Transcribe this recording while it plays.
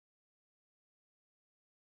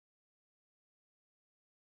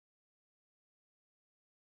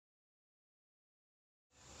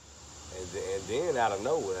Then out of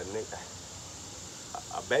nowhere, nigga,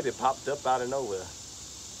 a baby popped up out of nowhere.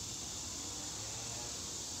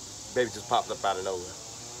 Baby just popped up out of nowhere.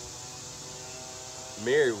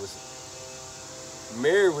 Mary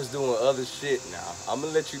was doing other shit now. I'm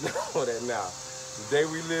gonna let you know that now. The day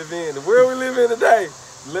we live in, the world we live in today,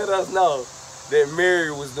 let us know that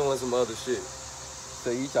Mary was doing some other shit.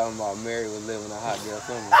 So you talking about Mary was living a hot girl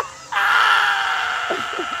summer?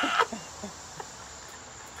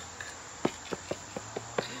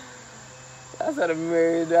 That's how the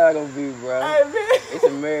Mary dog gonna be, bro. Hey, man. It's a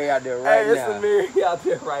Mary out there right now. It's a Mary out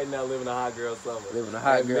there right now living a hot girl summer. Living a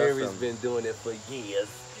hot girl Mary's summer. been doing it for years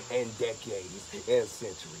and decades and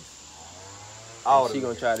centuries. And she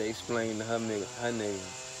gonna try to explain to her nigga, her name.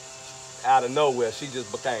 Out of nowhere, she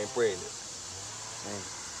just became pregnant. Dang.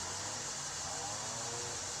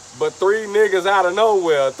 But 3 niggas out of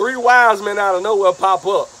nowhere, 3 wise men out of nowhere pop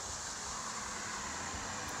up.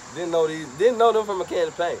 Didn't know them from a can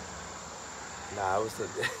of paint. Nah, it was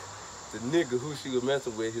the nigga who she was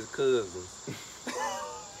messing with, his cousins.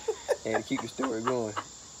 And to keep the story going.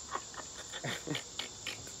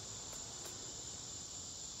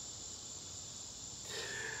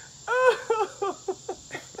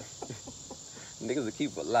 Niggas will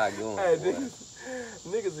keep a lot going, Hey, boy.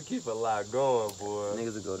 niggas will keep a lot going, boy.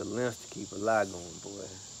 Niggas will go to lengths to keep a lot going, boy.